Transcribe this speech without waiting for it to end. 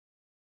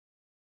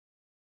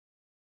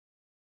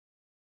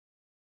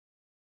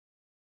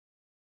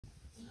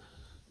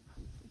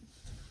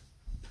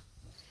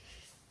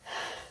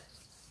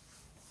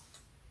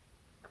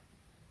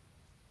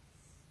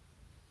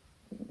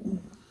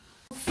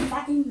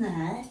in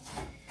there.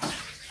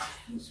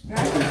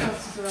 Sprouting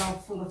sauces are all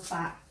full of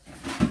fat.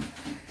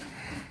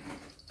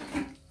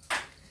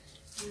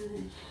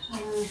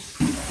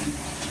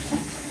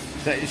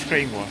 Is that your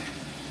screen wash?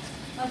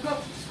 I've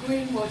got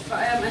screen wash, but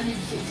I haven't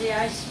used the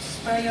ice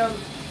spray on.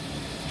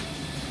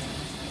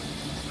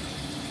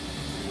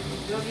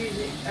 I'll use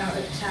it out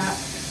of the tap.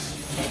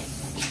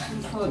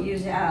 I can't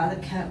use it out of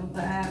the kettle,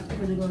 but I'm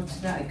going to go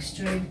to that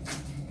extreme.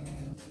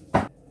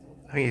 I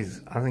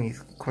think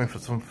he's coming for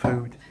some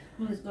food.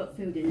 Well, he's got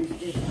food in his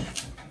dish.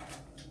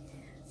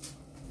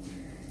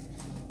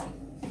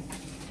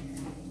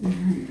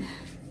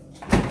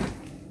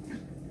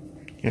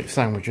 You get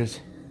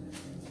sandwiches.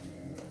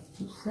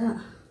 What's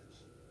that?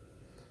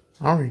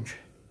 Orange.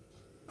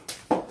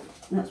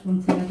 That's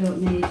one thing I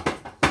don't need.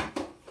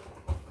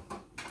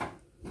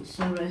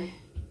 Sorry.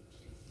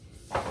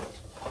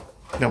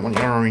 Don't want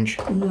your orange.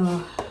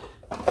 No.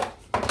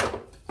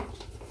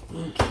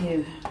 Thank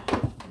you.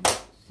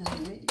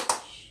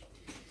 Sandwich.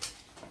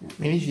 It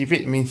needs your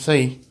vitamin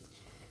C.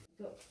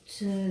 Got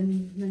the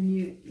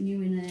new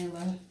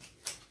inhaler.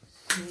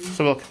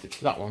 So look at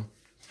that one.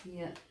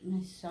 Yeah,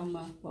 nice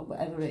summer, or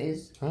whatever it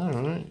is.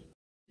 Alright.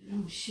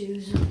 No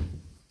shoes. You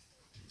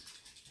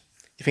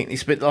think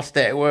this bit lost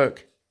day at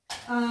work?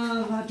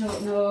 I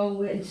don't know. I'm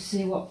waiting to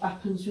see what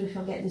happens if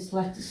I get this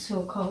letter,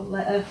 so-called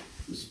letter.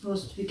 I'm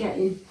supposed to be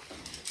getting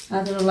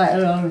either a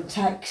letter or a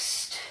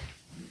text.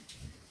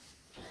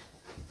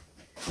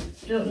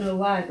 Don't know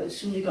why, but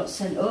somebody got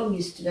sent home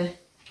yesterday.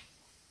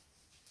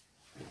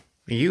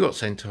 You got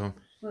sent home?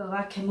 Well,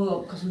 I came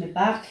home because of my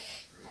back.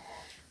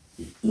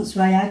 That's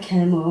why I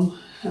came home.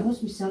 That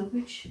was my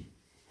sandwich.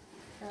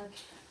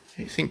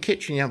 It's in the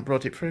kitchen, you haven't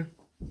brought it through.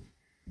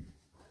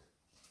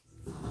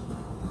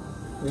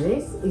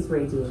 This is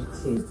Radio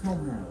 2.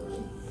 Tom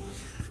Howard.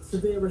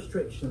 Severe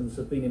restrictions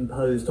have been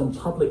imposed on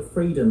public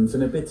freedoms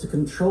in a bid to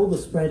control the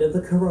spread of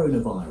the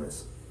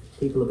coronavirus.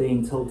 People are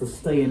being told to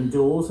stay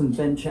indoors and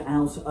venture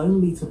out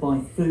only to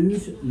buy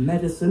food,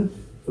 medicine,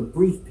 for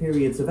brief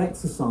periods of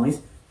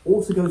exercise,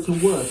 or to go to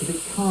work if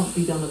it can't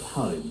be done at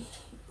home.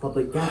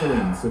 Public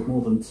gatherings of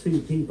more than 2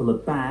 people are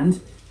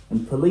banned,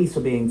 and police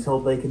are being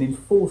told they can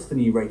enforce the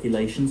new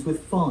regulations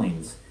with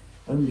fines.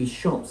 Only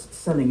shops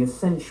selling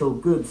essential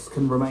goods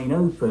can remain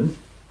open.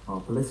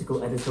 Our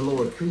political editor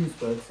Laura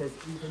Koonsberg says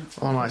even...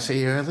 Well, I might see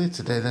you earlier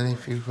today then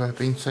if you've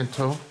been sent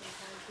home.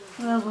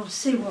 Well, we'll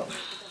see what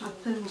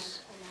happens.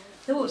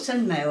 They won't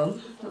send me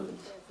home.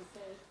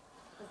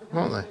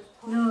 Won't they?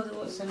 No, they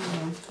won't send me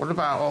home. What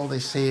about all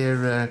this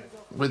here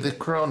with the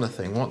corona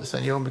thing? Won't they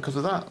send you home because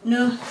of that?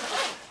 No.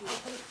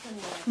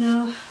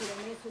 No.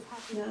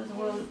 No, they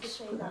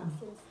won't.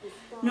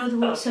 No, they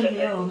won't send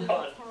me home.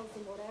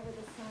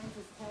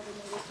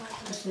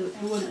 They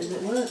want us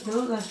at work,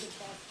 don't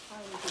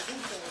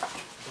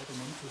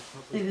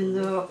they? Even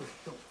though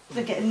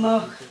they're getting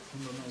more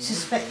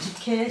suspected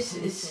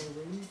cases.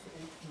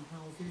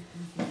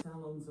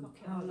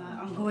 Oh, no,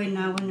 I'm going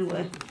now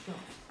anyway.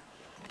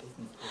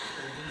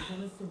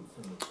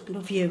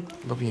 Love you.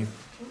 Love you.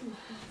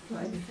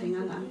 Got everything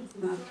on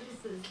that.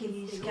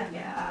 Keys, can't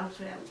get out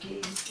without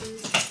keys.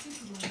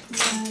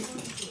 Right.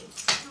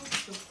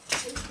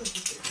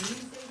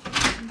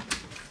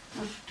 I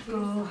have to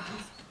go.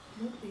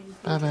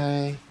 Bye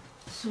bye.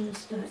 Sun's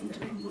starting to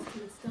come up.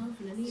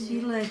 See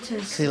you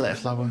later. See you later,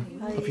 Flower.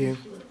 Love you.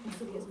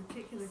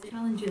 Particular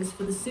challenges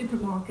for the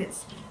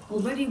supermarkets,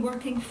 already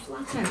working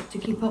flat out to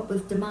keep up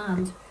with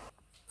demand.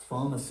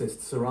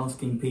 Pharmacists are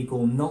asking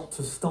people not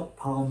to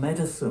stockpile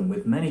medicine,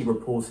 with many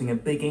reporting a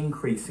big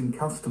increase in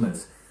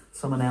customers.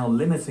 Some are now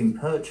limiting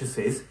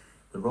purchases.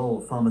 The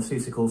Royal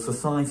Pharmaceutical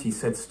Society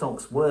said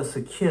stocks were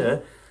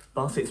secure,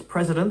 but its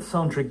president,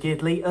 Sandra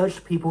Gidley,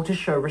 urged people to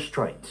show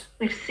restraint.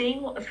 We're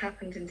seeing what has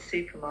happened in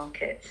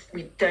supermarkets.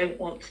 We don't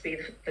want to be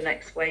the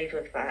next wave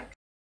of that.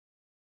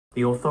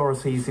 The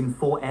authorities in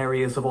 4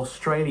 areas of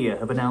Australia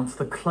have announced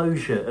the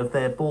closure of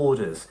their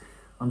borders.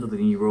 Under the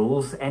new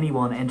rules,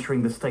 anyone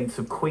entering the states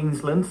of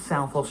Queensland,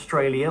 South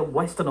Australia,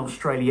 Western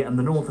Australia and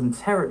the Northern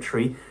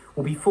Territory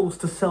will be forced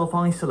to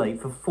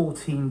self-isolate for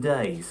 14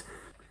 days.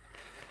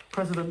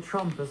 President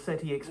Trump has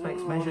said he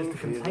expects measures to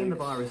contain the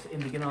virus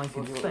in the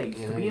United States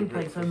to be in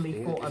place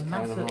only for a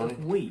matter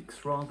of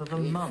weeks rather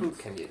than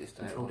months. He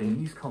told a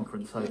news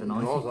conference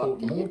overnight he thought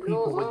more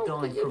people would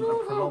die from a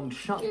prolonged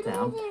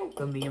shutdown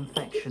than the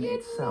infection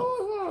itself.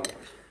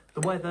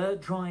 The weather,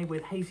 dry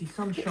with hazy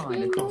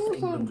sunshine across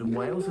England and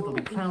Wales. It'll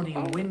be cloudy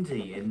and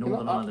windy in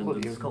Northern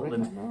Ireland and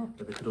Scotland,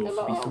 but there could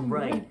also be some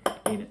rain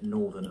in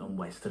northern and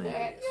western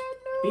areas.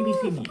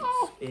 BBC News,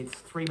 it's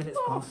 3 minutes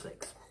past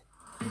 6.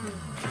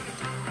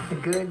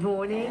 Good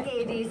morning,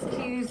 it is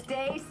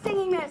Tuesday,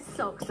 singing their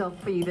socks off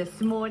for you this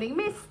morning,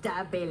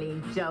 Mr.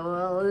 Billy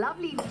Joel,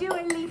 lovely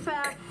Dua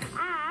Lipa,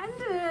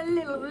 and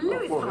little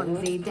Louis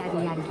Fonsi,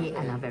 Daddy Yankee,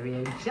 and our very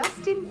own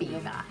Justin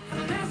Bieber.